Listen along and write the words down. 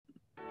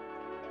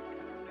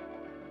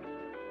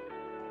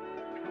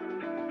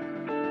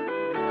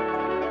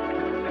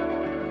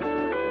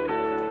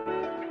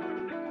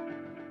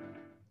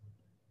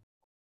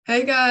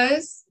Hey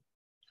guys,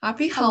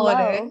 happy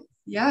holiday. Hello.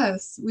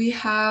 Yes, we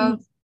have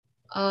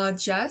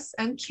Jess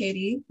and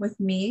Katie with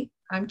me.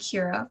 I'm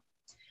Kira,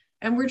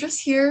 and we're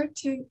just here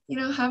to,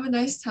 have a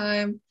nice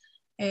time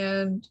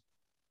and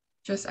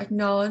just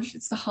acknowledge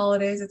it's the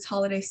holidays, it's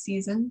holiday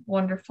season.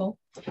 Wonderful.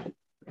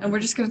 And we're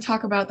just going to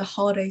talk about the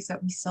holidays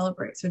that we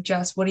celebrate. So,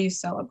 Jess, what do you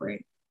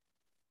celebrate?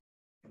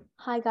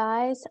 Hi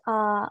guys.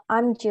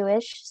 I'm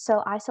Jewish,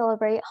 so I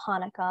celebrate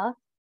Hanukkah.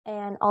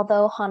 And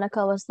although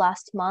Hanukkah was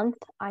last month,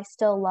 I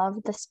still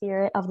love the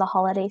spirit of the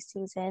holiday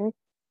season.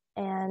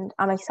 And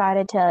I'm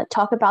excited to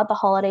talk about the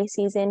holiday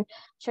season,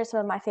 share some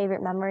of my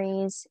favorite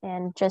memories,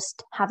 and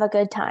just have a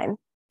good time.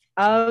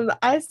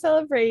 I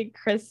celebrate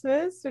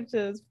Christmas, which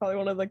is probably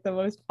one of like the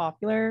most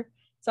popular.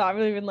 So I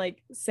believe in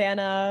like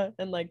Santa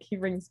and like he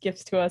brings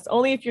gifts to us.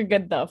 Only if you're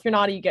good though. If you're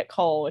naughty, you get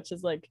coal, which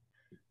is like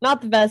not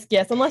the best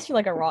gift. Unless you're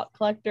like a rock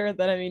collector,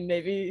 then I mean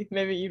maybe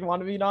you'd want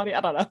to be naughty. I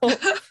don't know.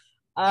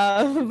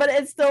 But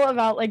it's still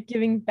about like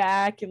giving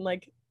back and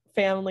like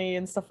family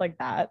and stuff like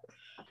that.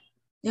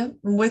 Yep,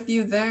 I'm with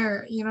you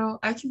there.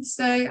 I can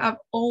say I've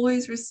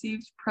always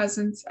received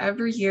presents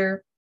every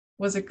year,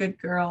 was a good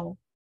girl.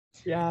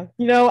 Yeah.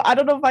 I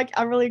don't know if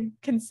I really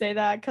can say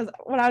that because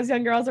when I was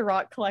younger, I was a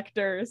rock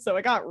collector. So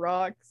I got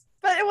rocks,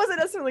 but it wasn't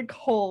necessarily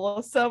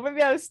coal. So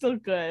maybe I was still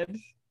good.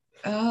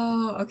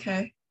 Oh,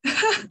 okay.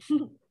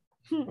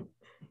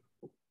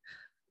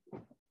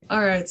 All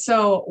right.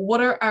 So,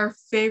 what are our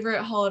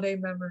favorite holiday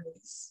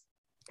memories?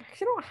 I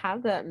actually don't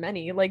have that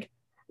many. Like,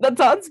 that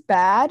sounds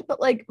bad,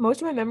 but like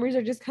most of my memories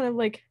are just kind of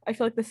like, I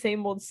feel like the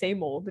same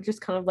old, but just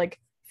kind of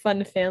like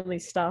fun family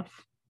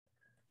stuff.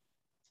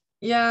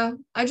 Yeah,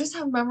 I just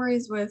have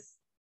memories with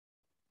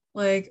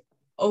like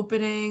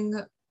opening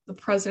the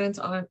president's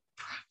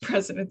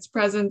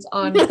presents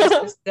on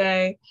Christmas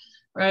Day,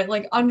 right?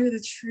 Like under the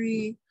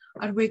tree.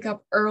 I'd wake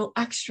up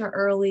extra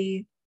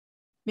early,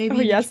 Oh maybe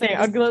yeah, between saying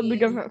the I'll go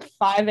scene. at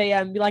 5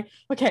 a.m. Be like,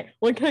 okay,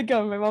 when can I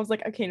go? My mom's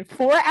like, okay, in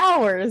 4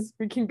 hours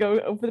we can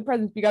go open the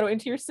presents. You gotta wait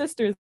until your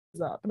sister's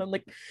up. And I'm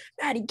like,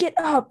 Maddie, get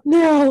up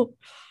now.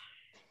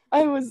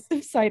 I was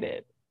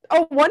excited.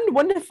 Oh,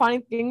 one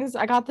defining thing is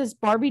I got this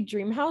Barbie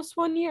dream house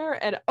one year,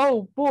 and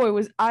oh boy,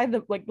 was I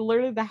the like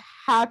literally the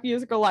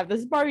happiest girl alive.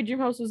 This Barbie dream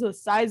house was the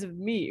size of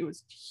me. It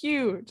was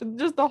huge. And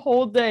just the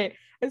whole day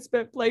I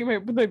spent playing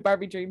with my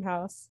Barbie dream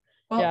house.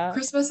 Well, Yeah.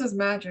 Christmas is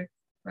magic,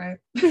 right?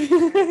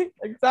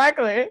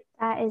 Exactly.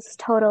 That is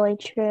totally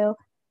true.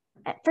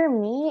 For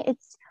me,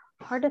 it's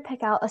hard to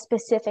pick out a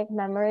specific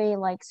memory.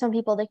 Like some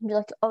people, they can be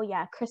like, oh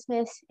yeah,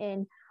 Christmas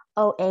in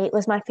 '08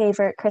 was my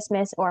favorite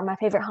Christmas or my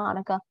favorite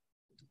Hanukkah.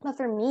 But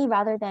for me,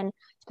 rather than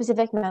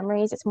specific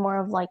memories, it's more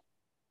of like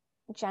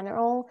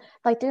general.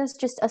 Like there's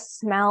just a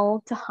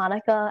smell to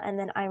Hanukkah, and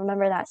then I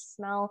remember that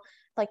smell,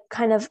 like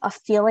kind of a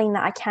feeling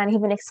that I can't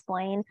even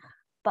explain.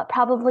 But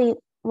probably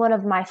one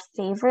of my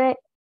favorite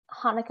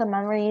Hanukkah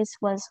memories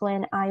was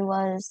when I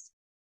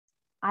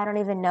don't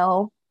even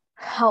know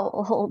how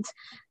old,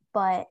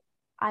 but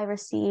I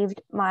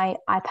received my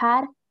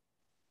iPad.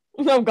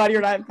 Oh God,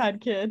 you're an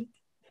iPad kid.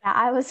 Yeah,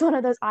 I was one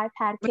of those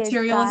iPad kids,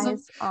 Materialism.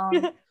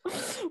 guys.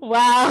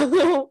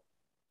 Wow.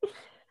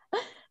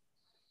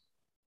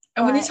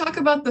 And when you But talk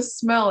about the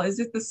smell, is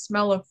it the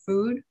smell of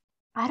food?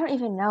 I don't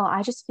even know.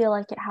 I just feel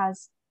like it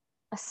has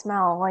a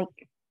smell,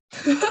 like,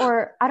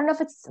 or I don't know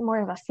if it's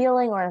more of a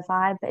feeling or a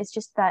vibe, but it's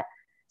just that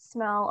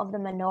smell of the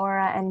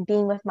menorah and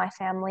being with my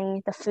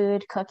family, the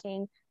food,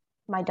 cooking,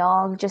 my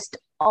dog, just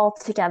all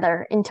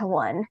together into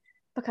one.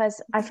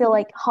 Because I feel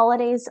like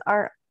holidays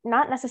are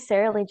not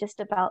necessarily just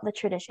about the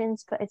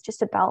traditions, but it's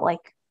just about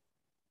like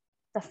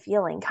the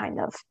feeling kind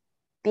of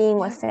being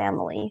with Yeah.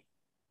 family.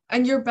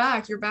 And you're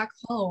back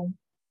home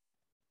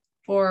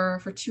for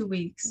 2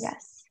 weeks.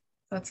 Yes.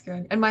 That's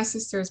good. And my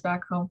sister's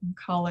back home from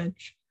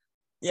college.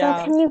 So,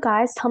 Yeah. can you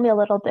guys tell me a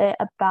little bit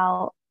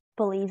about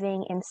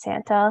believing in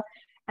Santa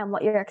and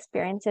what your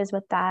experiences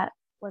with that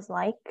was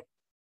like?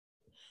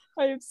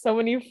 I have so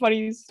many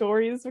funny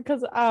stories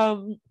because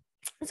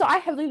so I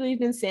heavily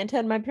believed in Santa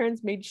and my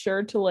parents made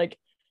sure to like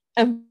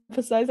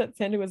emphasize that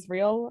Santa was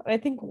real. I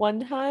think one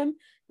time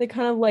they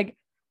kind of like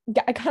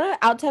I kind of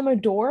outside my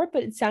door,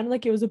 but it sounded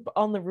like it was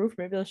on the roof.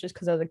 Maybe it was just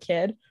because I was a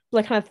kid,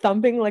 like kind of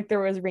thumping like there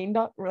was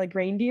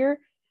reindeer.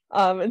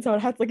 And so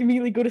I'd have to like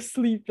immediately go to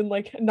sleep and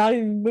like not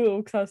even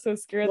move because I was so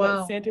scared that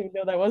Wow. Santa would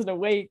know that I wasn't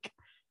awake.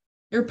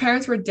 Your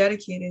parents were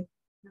dedicated.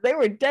 They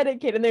were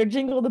dedicated and they would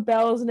jingle the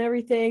bells and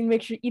everything,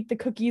 make sure you eat the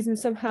cookies and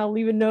somehow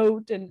leave a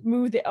note and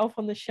move the elf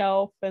on the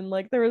shelf. And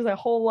like there was a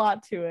whole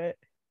lot to it.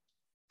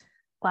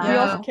 We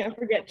also Yeah. Wow. can't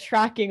forget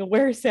tracking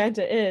where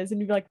Santa is.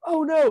 And you'd be like,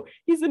 oh no,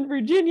 he's in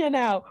Virginia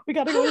now. We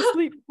got to go to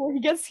sleep before he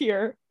gets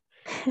here.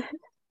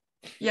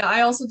 Yeah,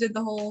 I also did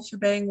the whole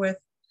shebang with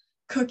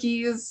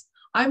cookies.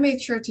 I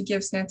made sure to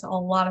give Santa a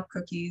lot of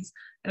cookies,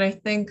 and I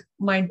think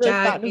my Really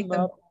dad fatten ate him them.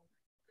 up.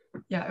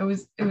 Yeah, it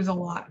was a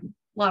lot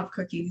of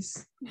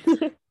cookies.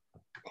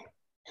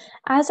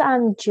 As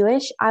I'm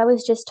Jewish, I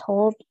was just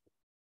told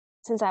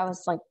since I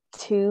was like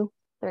two,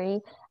 three,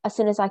 as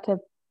soon as I could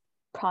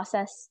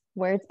process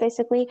words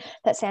basically,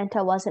 that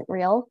Santa wasn't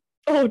real.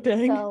 Oh,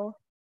 dang. So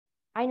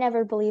I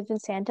never believed in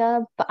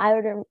Santa, but I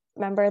would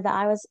remember that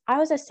I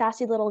was a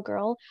sassy little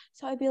girl,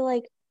 so I'd be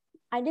like,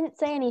 I didn't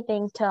say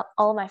anything to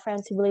all my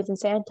friends who believed in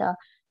Santa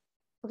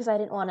because I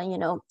didn't want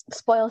to,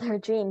 spoil their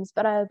dreams.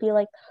 But I would be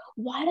like,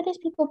 why do these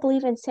people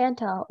believe in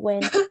Santa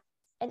when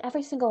in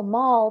every single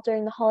mall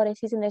during the holiday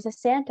season there's a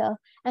Santa?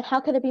 And how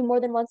could there be more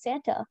than one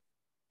Santa?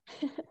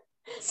 I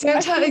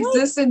Santa feel like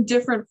exists in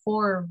different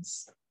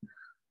forms.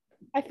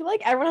 I feel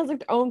like everyone has like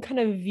their own kind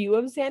of view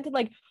of Santa.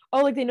 Like,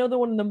 oh, like they know the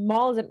one in the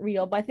mall isn't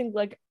real, but I think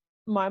like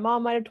my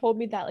mom might have told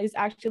me that it's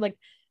actually like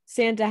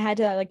Santa had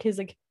to like his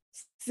like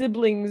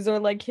siblings or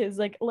like his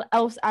like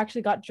elves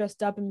actually got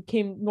dressed up and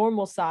became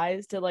normal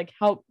size to like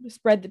help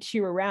spread the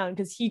cheer around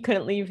because he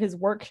couldn't leave his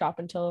workshop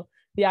until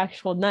the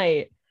actual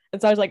night.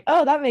 And so I was like,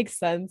 oh, that makes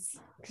sense.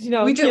 Because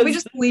We kids,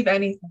 just believe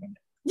anything.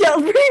 yeah,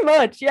 pretty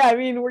much. Yeah, I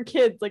mean, we're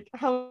kids. Like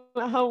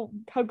how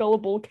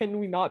gullible can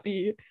we not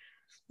be?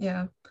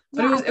 Yeah.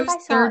 But Yeah, I it think was I saw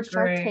a third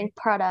Shark grade. Tank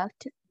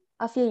product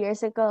a few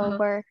years ago Uh-huh.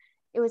 where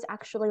it was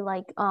actually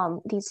like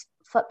these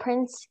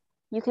footprints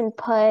you can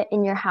put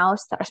in your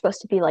house that are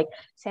supposed to be like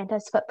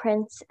Santa's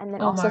footprints, and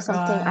then Oh also my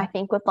something I God.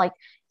 think with like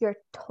your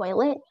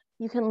toilet,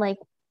 you can like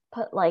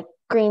put like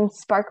green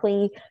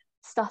sparkly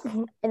stuff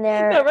in That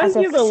there as reminds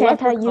me if of the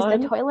Santa used the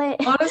leprechaun. toilet.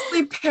 Honestly,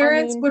 I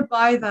parents mean, would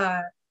buy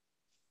that.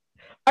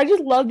 I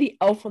just love the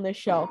elf on the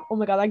shelf. Oh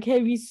my god, that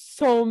gave me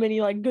so many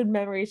like good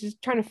memories.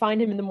 Just trying to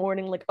find him in the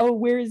morning, like, oh,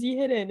 where is he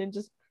hidden? And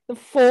just the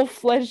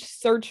full-fledged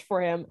search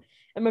for him.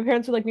 And my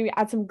parents would like maybe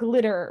add some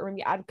glitter or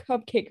maybe add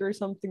cupcake or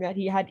something that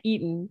he had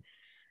eaten.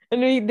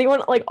 And they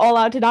went like all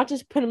out to not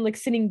just put him like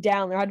sitting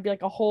down. There had to be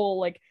like a whole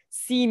like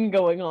scene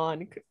going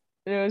on.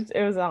 It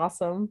was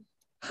awesome.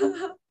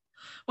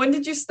 When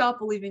did you stop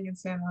believing in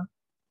Santa?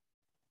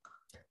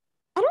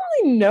 I don't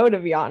really know, to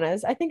be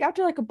honest. I think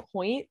after like a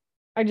point,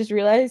 I just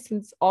realized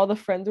since all the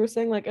friends were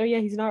saying like, "Oh yeah,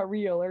 he's not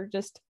real," or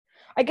just,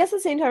 I guess at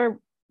the same time,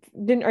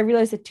 didn't I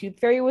realize the Tooth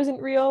Fairy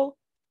wasn't real,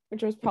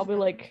 which was probably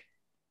like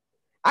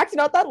actually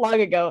not that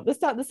long ago. This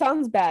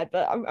sounds bad,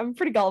 but I'm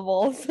pretty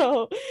gullible,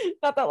 so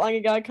not that long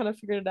ago I kind of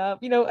figured it out.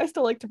 I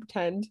still like to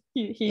pretend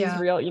he's Yeah.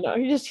 real.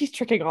 He's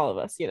tricking all of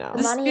us. the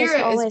The money is spirit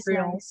is always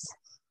real. nice.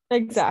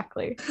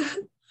 Exactly.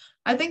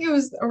 I think it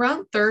was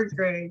around third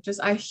grade.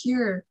 Just I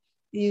hear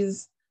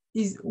these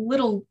these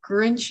little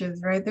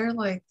Grinches, right? They're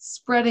like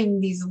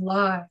spreading these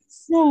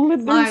lies. No,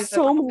 there's Lies that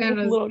so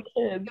many little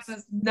kids.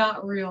 Santa's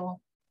not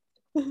real.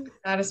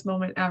 Saddest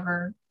moment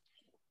ever.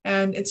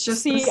 And it's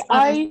just the See, saddest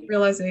I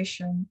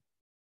realization.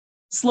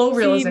 Slow See,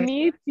 realization.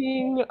 me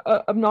being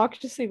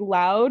obnoxiously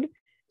loud,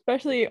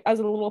 especially as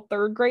a little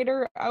third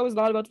grader, I was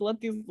not about to let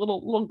these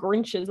little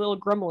Grinches, little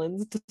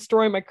gremlins,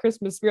 destroy my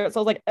Christmas spirit. So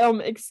I was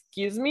like,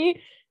 excuse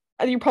me,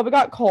 and you probably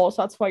got calls.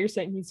 So that's why you're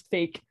saying he's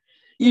fake.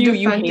 You You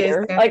defended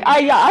hater. Like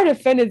Santa. I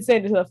defended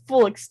Santa to the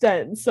full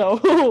extent. So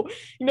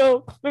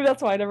maybe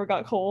that's why I never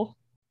got coal.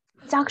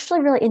 It's actually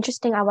really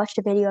interesting. I watched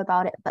a video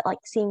about it, but like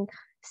seeing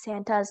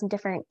Santas in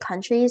different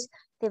countries,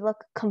 they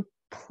look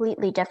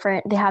completely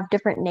different. They have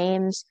different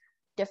names,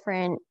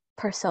 different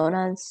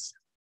personas.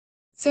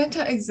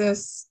 Santa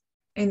exists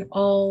in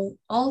all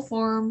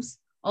forms,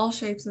 all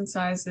shapes and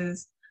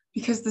sizes,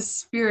 because the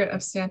spirit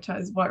of Santa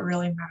is what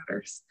really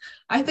matters.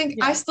 I think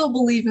I Yeah. still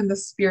believe in the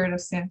spirit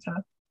of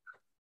Santa.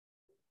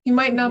 He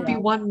might not be Yeah.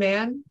 one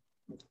man,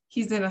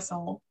 he's in us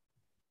all.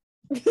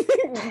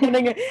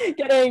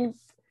 getting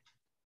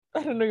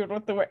I don't know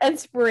what the word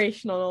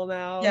inspirational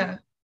now. Yeah,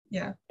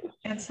 yeah.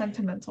 And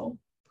sentimental.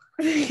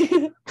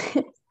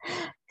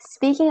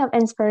 Speaking of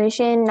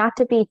inspiration, not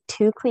to be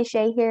too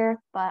cliche here,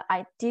 but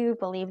I do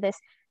believe this.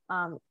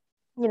 Um,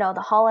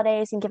 the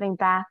holidays and giving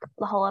back,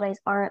 the holidays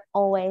aren't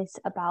always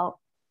about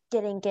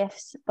getting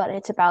gifts, but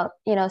it's about,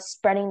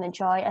 spreading the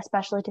joy,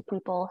 especially to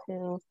people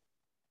who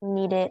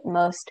need it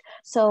most.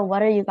 So,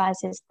 what are you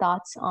guys'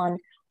 thoughts on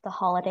the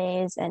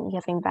holidays and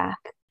giving back?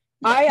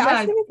 I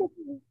Yeah, think it's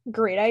a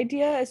great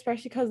idea,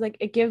 especially because like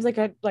it gives like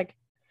a like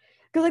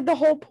because like the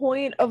whole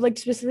point of like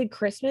specifically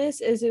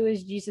Christmas is it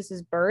was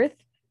Jesus's birth,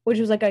 which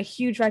was like a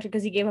huge factor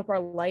because he gave up our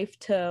life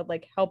to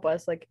like help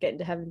us like get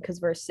into heaven because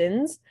of our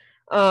sins.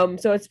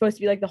 So it's supposed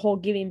to be like the whole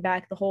giving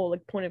back, the whole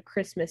like point of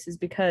Christmas is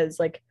because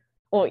like,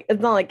 well,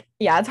 it's not like,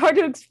 yeah, it's hard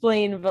to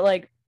explain, but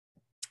like,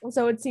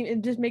 so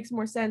it just makes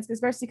more sense,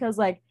 especially because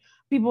like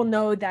people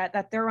know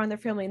that they're around their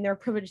family and they're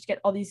privileged to get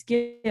all these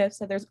gifts,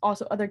 that there's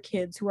also other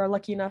kids who are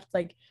lucky enough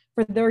like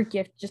for their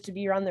gift just to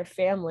be around their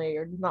family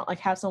or not like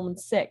have someone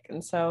sick.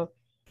 And so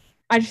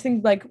I just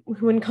think like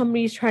when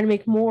companies try to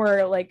make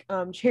more like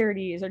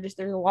charities or just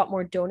there's a lot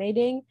more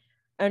donating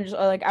and just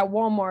like at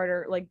Walmart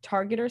or like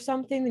Target or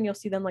something, then you'll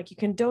see them like you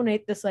can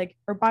donate this like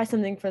or buy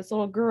something for this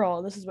little girl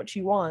and this is what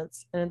she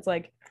wants. And it's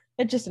like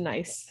it's just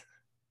nice.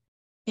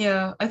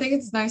 yeah. I think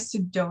it's nice to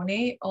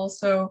donate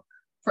also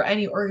for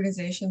any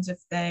organizations if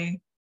they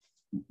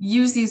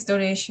use these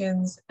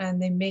donations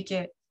and they make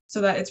it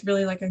so that it's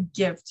really like a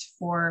gift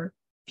for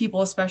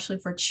people, especially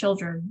for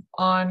children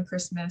on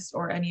Christmas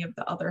or any of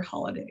the other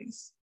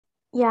holidays.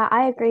 Yeah,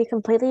 I agree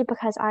completely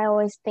because I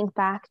always think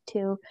back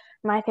to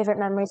my favorite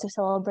memories of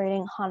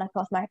celebrating Hanukkah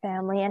with my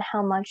family and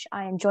how much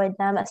I enjoyed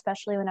them,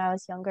 especially when I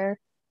was younger.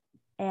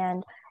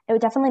 And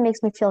it definitely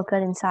makes me feel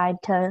good inside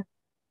to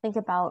think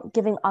about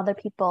giving other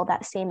people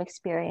that same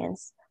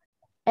experience.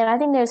 And I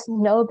think there's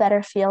no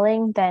better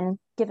feeling than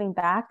giving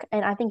back.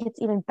 And I think it's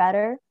an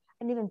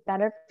even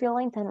better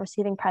feeling than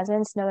receiving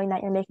presents, knowing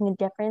that you're making a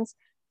difference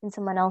in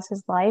someone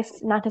else's life.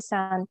 Not to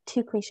sound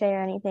too cliche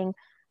or anything,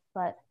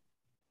 but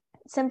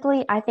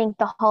simply, I think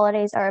the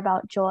holidays are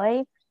about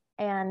joy.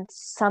 And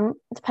some,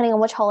 depending on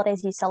which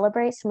holidays you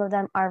celebrate, some of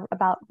them are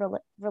about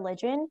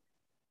religion.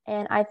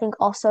 And I think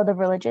also the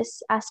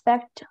religious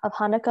aspect of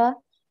Hanukkah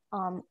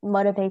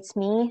motivates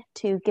me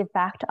to give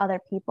back to other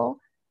people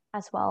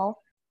as well.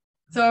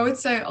 So I would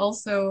say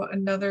also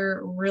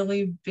another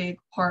really big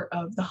part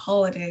of the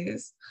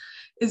holidays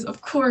is,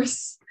 of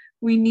course,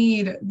 we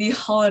need the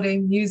holiday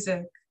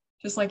music,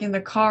 just like in the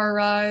car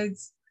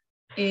rides,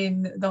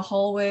 in the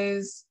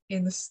hallways,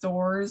 in the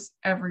stores,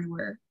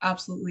 everywhere,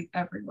 absolutely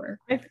everywhere.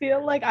 I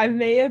feel like I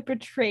may have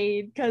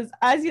betrayed because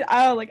as you,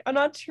 I like, I'm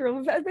not sure.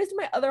 Based on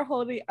my other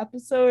holiday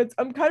episodes,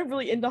 I'm kind of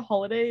really into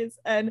holidays,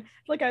 and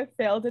like I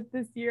failed it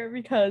this year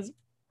because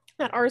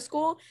at our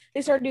school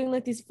they started doing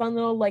like these fun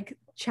little like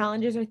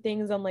challenges or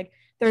things on like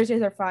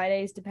Thursdays or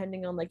Fridays,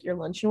 depending on like your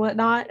lunch and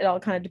whatnot. It all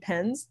kind of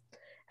depends.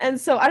 And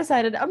so I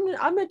decided I'm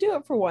gonna do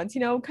it for once,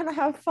 kind of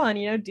have fun,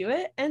 do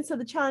it. And so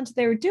the challenge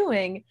they were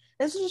doing,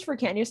 this was just for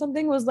candy or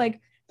something, was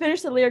like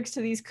finish the lyrics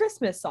to these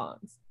Christmas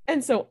songs.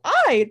 And so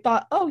I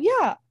thought, oh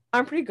yeah,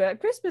 I'm pretty good at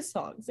Christmas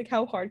songs. Like,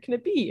 how hard can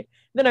it be?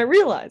 Then I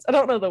realized I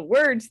don't know the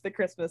words to the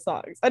Christmas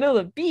songs. I know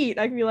the beat.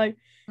 I can be like,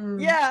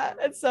 Mm. yeah.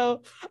 And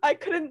so I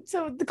couldn't.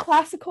 So the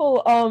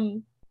classical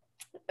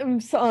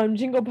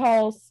Jingle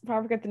Bells,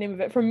 I forget the name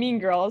of it, from Mean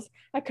Girls.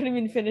 I couldn't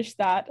even finish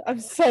that. I'm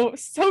so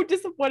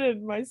disappointed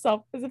in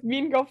myself as a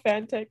Mean Girl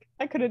fanatic.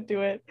 I couldn't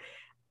do it.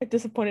 It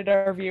disappointed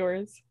our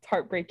viewers. It's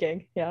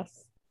heartbreaking.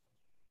 Yes,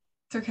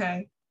 It's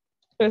okay.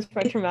 it was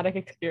my It, traumatic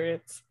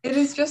experience. it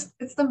is just,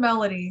 it's the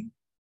melody,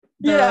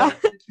 Yeah.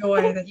 the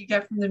joy that you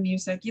get from the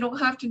music. You don't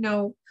have to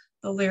know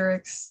the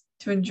lyrics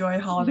to enjoy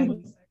holiday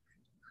music.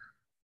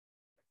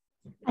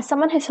 As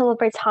someone who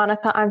celebrates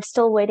Hanukkah, I'm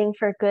still waiting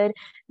for good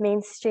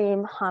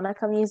mainstream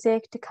Hanukkah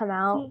music to come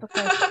out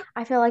because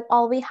I feel like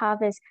all we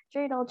have is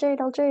dreidel,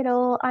 dreidel,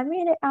 dreidel. I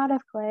made it out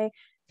of clay.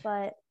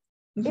 But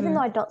even though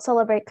Mhm. I don't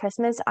celebrate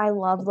Christmas, I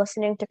love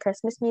listening to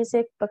Christmas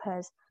music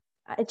because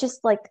it's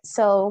just like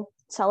so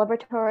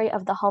celebratory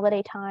of the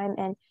holiday time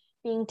and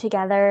being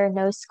together,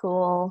 no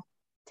school,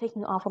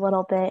 taking off a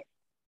little bit.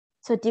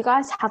 So, do you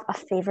guys have a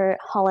favorite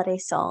holiday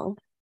song?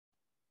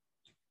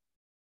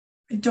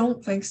 I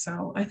don't think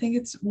so. I think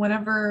it's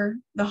whenever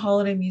the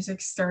holiday music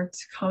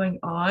starts coming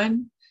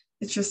on,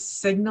 it's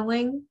just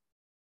signaling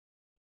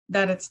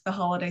that it's the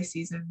holiday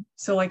season.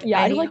 So like Yeah,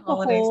 I just any like the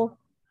holiday, whole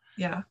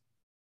yeah.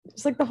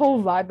 just like the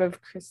whole vibe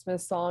of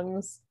Christmas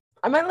songs.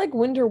 I might like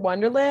Winter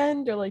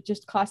Wonderland or like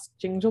just classic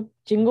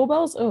Jingle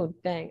Bells. Oh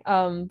dang.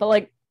 But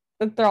like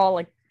they're all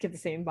like get the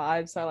same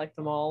vibe, so I like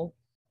them all.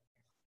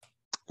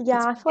 Yeah,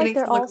 It's I feel like beginning to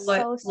they're look all a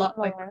lot, so lot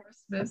like similar.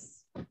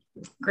 Christmas.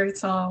 Great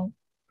song.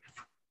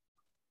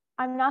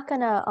 I'm not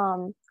gonna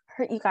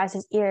hurt you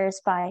guys' ears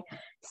by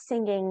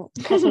singing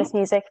Christmas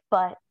music,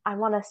 but I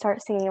want to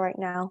start singing right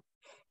now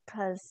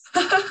because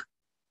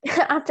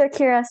after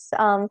Kira's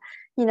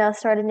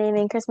started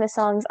naming Christmas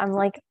songs, I'm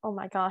like, oh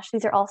my gosh,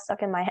 these are all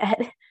stuck in my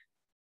head.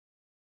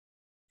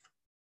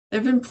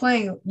 They've been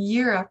playing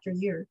year after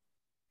year.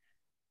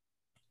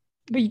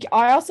 But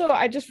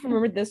I just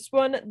remembered this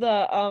one.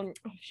 The oh,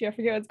 shit, I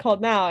forget what it's called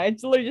now. I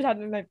literally just had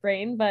it in my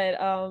brain, but it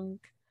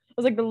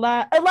was like the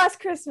last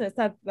Christmas.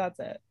 That's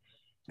it.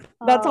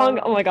 That song.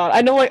 Um, Oh my god,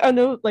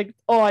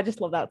 oh, I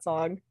just love that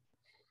song.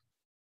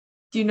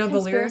 Do you know the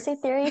conspiracy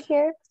lyrics? theory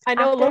here. I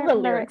know a little After bit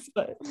of Mar lyrics,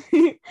 but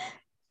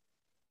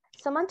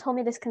Someone told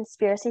me this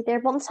conspiracy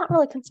theory. Well, it's not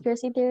really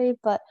conspiracy theory,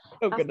 but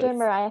oh after goodness.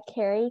 Mariah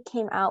Carey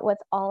came out with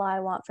All I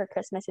Want for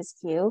Christmas Is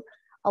You,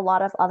 a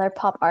lot of other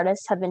pop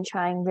artists have been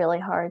trying really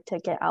hard to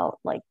get out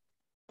like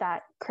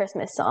that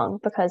Christmas song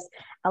because,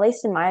 at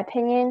least in my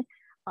opinion,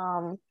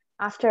 um,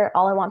 after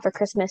All I Want for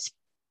Christmas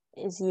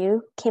Is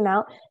You came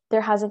out,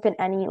 there hasn't been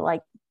any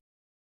like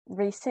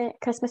recent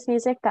Christmas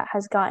music that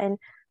has gotten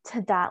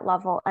to that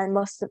level, and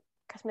most of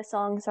Christmas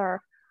songs are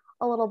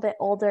a little bit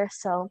older,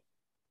 so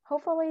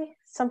hopefully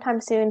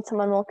sometime soon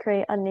someone will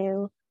create a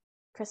new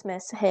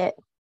Christmas hit.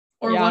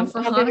 Or Yeah, one I'm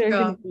for happy there's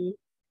gonna Hanukkah. be.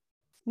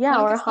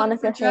 Yeah, or a Hanukkah's coming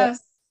for Hanukkah hit.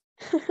 Jess.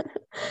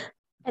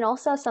 And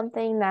also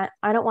something that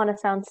I don't want to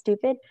sound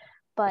stupid,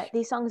 but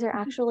these songs are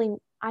actually,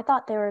 I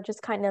thought they were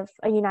just kind of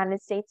a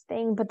United States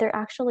thing, but they're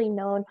actually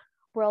known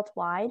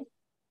worldwide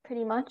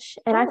pretty much.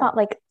 And I Oh, thought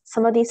like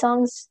some of these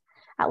songs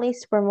at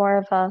least were more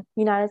of a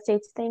United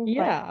States thing, but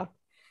yeah.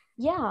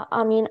 yeah,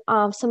 I mean,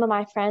 some of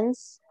my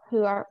friends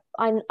who are,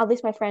 I'm at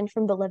least my friend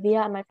from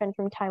Bolivia and my friend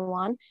from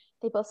Taiwan,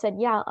 they both said,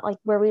 yeah, like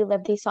where we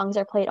live, these songs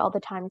are played all the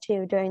time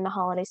too during the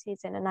holiday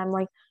season. And I'm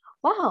like,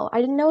 wow, I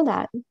didn't know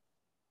that.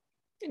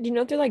 Do you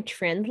know if they're like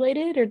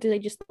translated or do they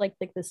just like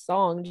the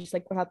song just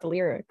like without the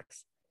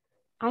lyrics?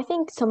 I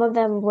think some of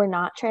them were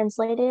not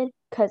translated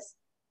because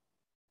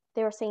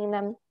they were singing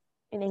them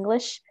in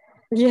English.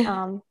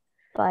 Yeah. Um,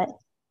 but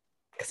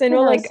Because I who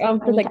know like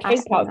knows? I for need like to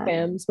ask them K-pop that.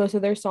 fans, most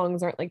of their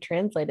songs aren't like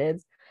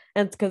translated.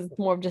 And it's because it's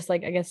more of just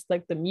like I guess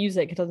like the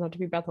music. It doesn't have to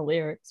be about the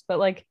lyrics. But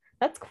like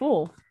that's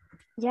cool.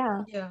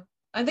 Yeah. Yeah.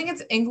 I think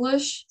it's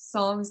English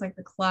songs like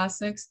the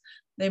classics.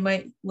 They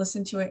might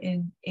listen to it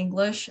in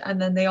English, and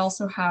then they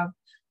also have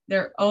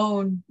their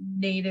own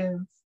native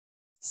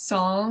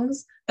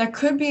songs that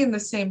could be in the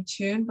same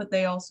tune, but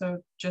they also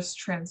just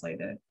translate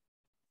it.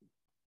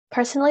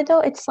 Personally,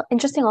 though, it's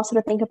interesting also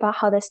to think about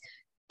how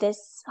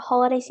this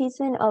holiday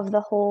season of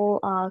the whole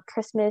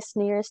Christmas,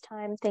 New Year's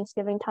time,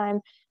 Thanksgiving time,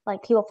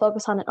 like people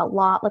focus on it a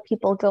lot. Like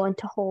people go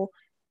into whole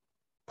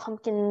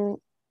pumpkin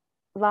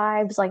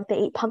vibes, like they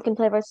eat pumpkin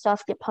flavored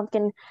stuff, get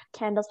pumpkin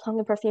candles,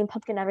 pumpkin perfume,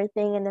 pumpkin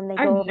everything, and then they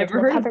I've go over to never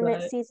the heard of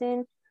peppermint that.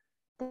 season.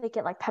 They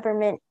get like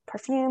peppermint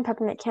perfume,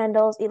 peppermint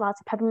candles, eat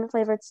lots of peppermint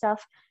flavored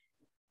stuff.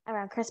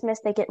 Around Christmas,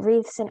 they get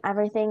wreaths and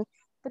everything.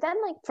 But then,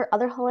 like for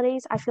other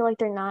holidays, I feel like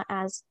they're not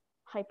as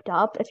hyped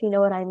up, if you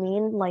know what I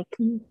mean. Like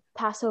Mhm.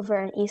 Passover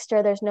and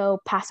Easter, there's no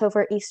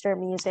Passover Easter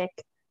music.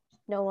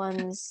 No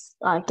one's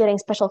getting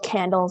special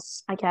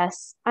candles, I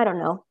guess. I don't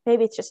know.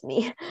 Maybe it's just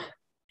me.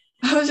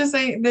 I was just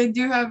saying they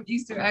do have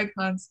Easter egg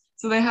hunts,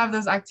 so they have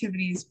those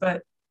activities,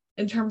 but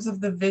in terms of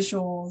the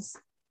visuals,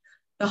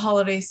 the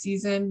holiday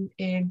season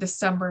in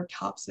December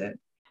tops it.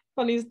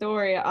 Funny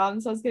story. So I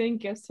was getting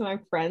gifts to my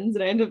friends,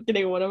 and I ended up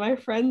getting one of my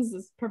friends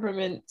this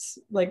peppermint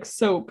like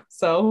soap.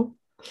 So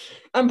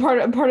I'm part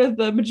of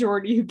the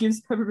majority who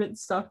gives peppermint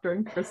stuff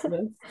during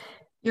Christmas.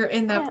 You're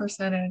in that I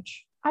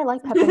percentage. I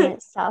like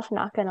peppermint stuff,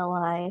 not gonna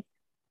lie.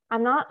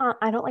 I'm not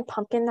I don't like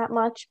pumpkin that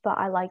much, but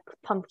I like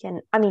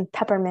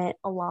peppermint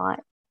a lot.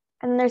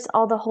 And there's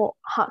all the whole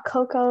hot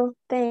cocoa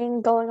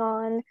thing going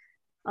on.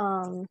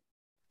 Um,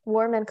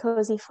 warm and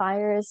cozy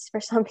fires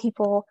for some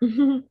people.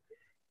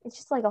 It's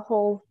just like a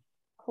whole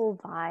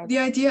vibe. The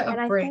idea And of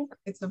I break, think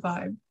it's a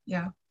vibe.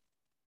 Yeah.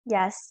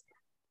 yes,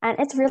 and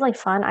it's really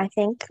fun, I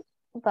think.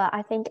 But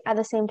I think at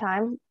the same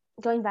time,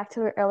 going back to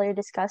what we earlier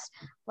discussed,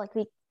 like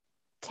we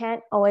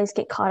can't always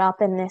get caught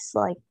up in this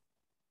like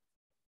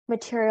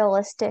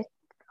materialistic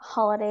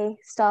holiday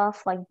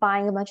stuff, like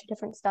buying a bunch of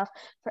different stuff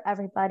for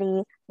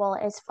everybody. Well,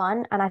 it's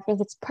fun, and I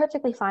think it's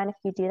perfectly fine if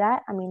you do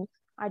that. I mean,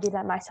 I do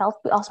that myself.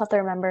 We also have to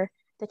remember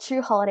the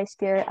true holiday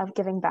spirit of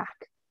giving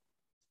back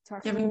to our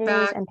Giving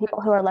communities back, and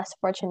people who are less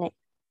fortunate.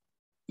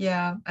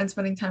 yeah, and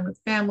spending time with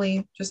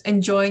family, just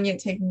enjoying it,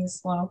 taking it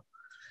slow.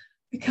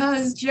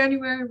 Because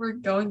January, we're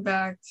going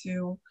back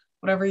to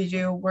whatever you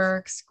do,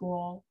 work,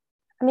 school.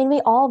 I mean,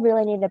 we all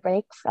really need a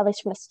break, at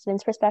least from a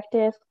student's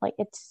perspective. Like,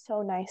 it's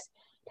so nice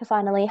to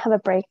finally have a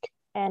break.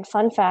 And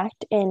fun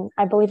fact, in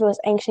I believe it was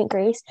ancient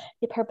Greece,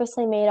 they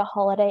purposely made a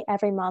holiday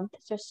every month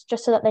just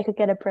so that they could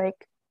get a break.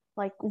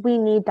 Like, we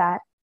need that.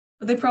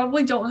 But they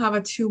probably don't have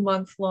a 2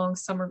 month long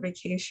summer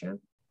vacation.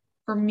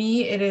 For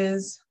me, it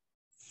is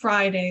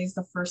Fridays,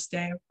 the first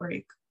day of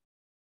break,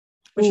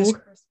 which is Ooh.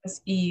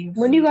 Christmas Eve.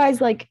 When do you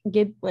guys like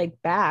get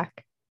like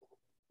back?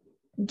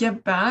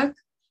 Get back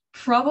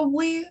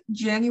probably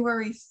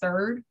January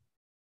 3rd.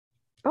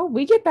 Oh,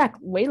 we get back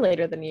way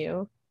later than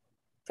you.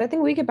 So I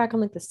think we get back on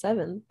like the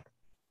 7th.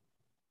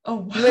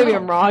 Oh, Maybe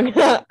I'm wow. wrong.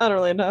 I don't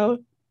really know.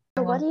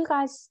 So, what do you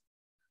guys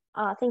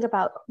think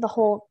about the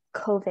whole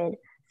COVID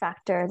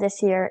factor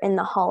this year in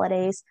the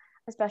holidays,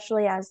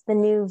 especially as the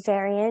new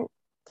variant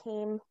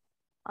came,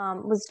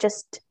 was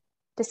just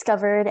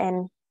discovered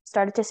and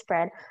started to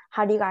spread?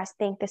 How do you guys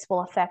think this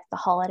will affect the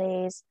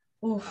holidays?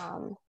 Oof.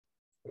 Um,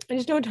 I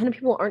just know a ton of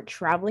people aren't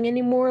traveling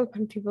anymore. A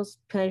ton of people's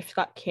plans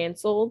got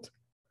canceled.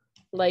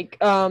 Like,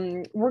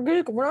 we're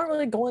not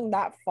really going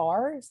that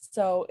far,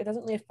 so it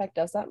doesn't really affect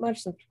us that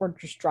much since we're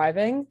just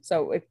driving.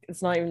 So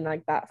it's not even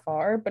like that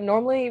far. But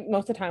normally,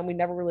 most of the time, we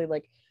never really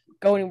like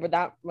go anywhere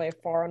that way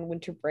far on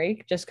winter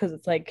break, just because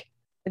it's like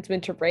it's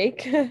winter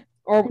break.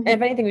 Or mhm. if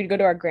anything, we'd go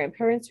to our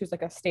grandparents, who's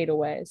like a state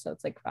away, so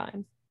it's like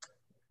fine.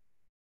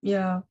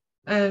 Yeah.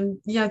 And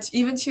yeah,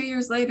 even 2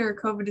 years later,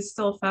 COVID is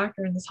still a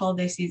factor in this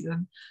holiday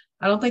season.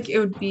 I don't think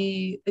it'd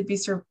be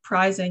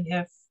surprising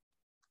if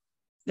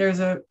there's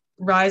a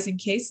rise in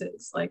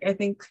cases. Like I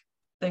think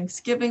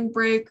Thanksgiving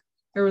break,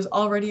 there was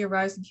already a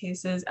rise in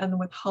cases, and then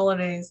with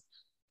holidays,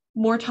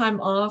 more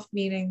time off,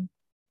 meaning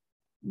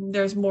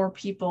there's more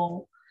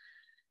people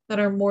that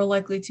are more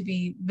likely to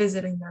be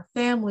visiting their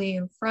family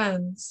and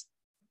friends.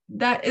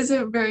 That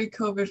isn't very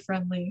COVID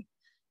friendly.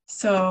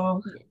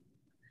 So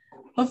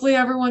hopefully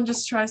everyone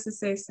just tries to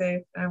stay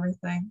safe and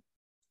everything.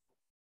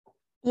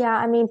 Yeah,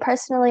 I mean,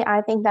 personally,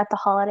 I think that the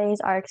holidays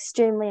are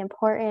extremely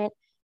important.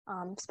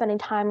 Spending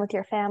time with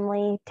your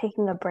family,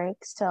 taking a break.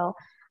 So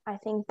I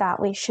think that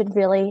we should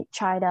really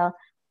try to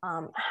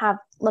have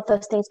let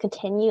those things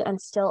continue and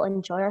still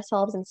enjoy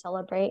ourselves and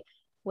celebrate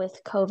with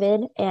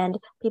COVID. And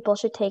people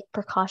should take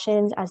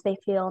precautions as they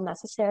feel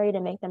necessary to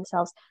make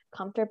themselves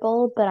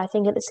comfortable. But I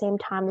think at the same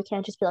time, we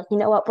can't just be like, you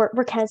know what,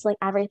 we're canceling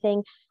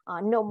everything.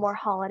 No more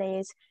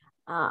holidays.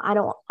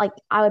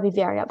 I would be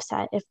very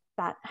upset if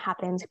that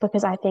happens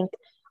because I think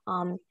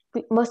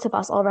most of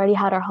us already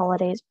had our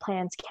holidays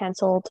plans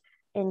canceled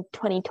in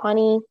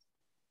 2020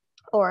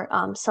 or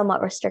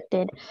somewhat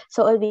restricted.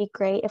 So it would be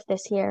great if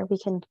this year we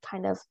can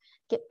kind of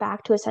get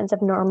back to a sense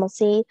of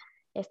normalcy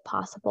if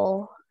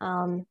possible,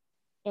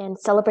 and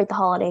celebrate the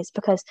holidays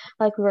because,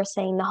 like we were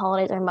saying, the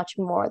holidays are much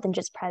more than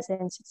just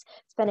presents. It's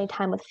spending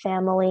time with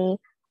family,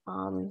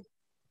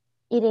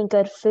 eating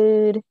good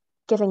food,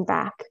 giving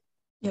back.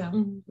 Yeah.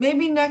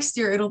 Maybe next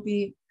year it'll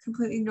be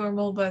completely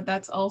normal, but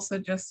that's also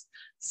just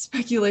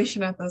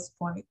speculation at this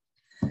point.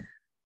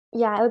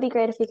 Yeah, it would be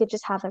great if we could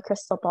just have a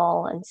crystal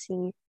ball and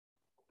see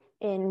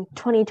in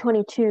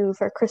 2022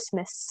 for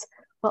Christmas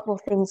what will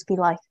things be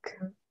like.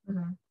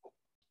 Mm-hmm.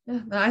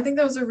 Yeah, I think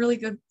that was a really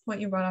good point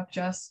you brought up,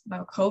 Jess,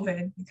 about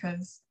COVID,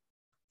 because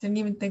I didn't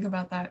even think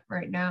about that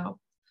right now.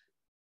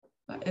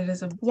 But it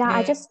is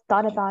I just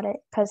thought about it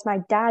because my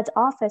dad's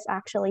office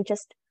actually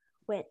just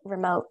went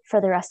remote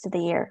for the rest of the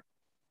year.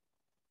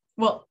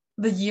 Well,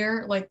 the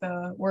year, like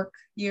the work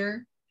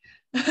year.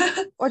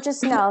 Or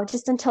just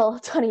until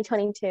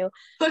 2022.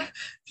 The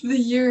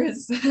year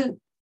is a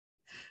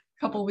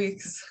couple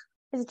weeks.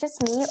 Is it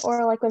just me,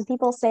 or like when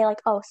people say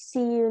like, "Oh,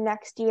 see you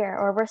next year,"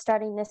 or "We're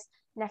starting this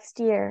next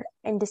year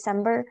in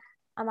December"?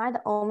 Am I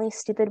the only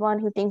stupid one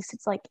who thinks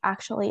it's like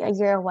actually a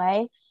year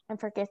away and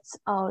forgets,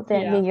 oh, the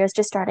New Year's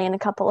just starting in a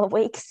couple of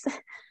weeks?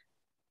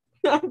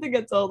 I think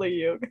it's only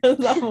you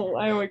because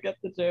I would get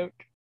the joke.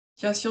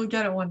 Jess, you'll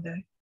get it one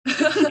day.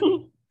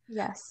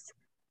 Yes.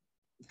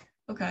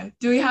 Okay.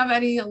 Do we have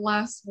any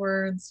last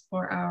words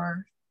for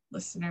our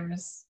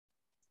listeners?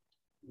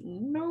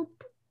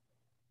 Nope.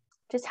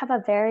 Just have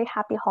a very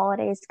happy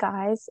holidays,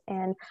 guys,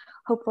 and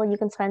hopefully you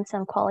can spend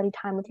some quality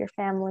time with your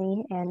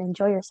family and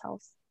enjoy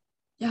yourselves.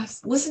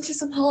 Yes, listen to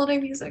some holiday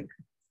music.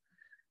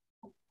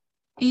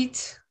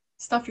 Eat,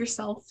 stuff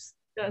yourselves.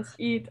 Yes,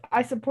 eat.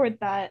 I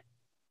support that.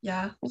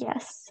 Yeah.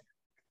 Yes.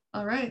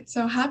 All right.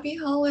 So happy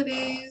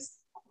holidays.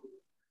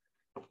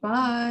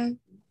 Bye.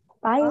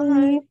 Bye.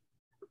 Bye.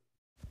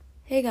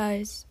 Hey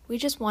guys, we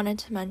just wanted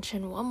to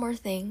mention one more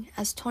thing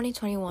as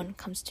 2021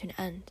 comes to an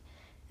end.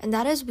 And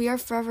that is we are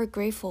forever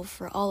grateful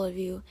for all of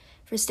you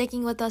for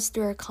sticking with us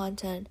through our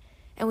content,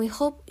 and we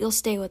hope you'll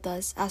stay with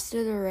us as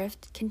Through the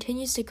Rift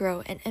continues to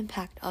grow and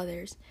impact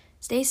others.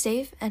 Stay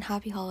safe and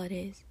happy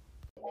holidays.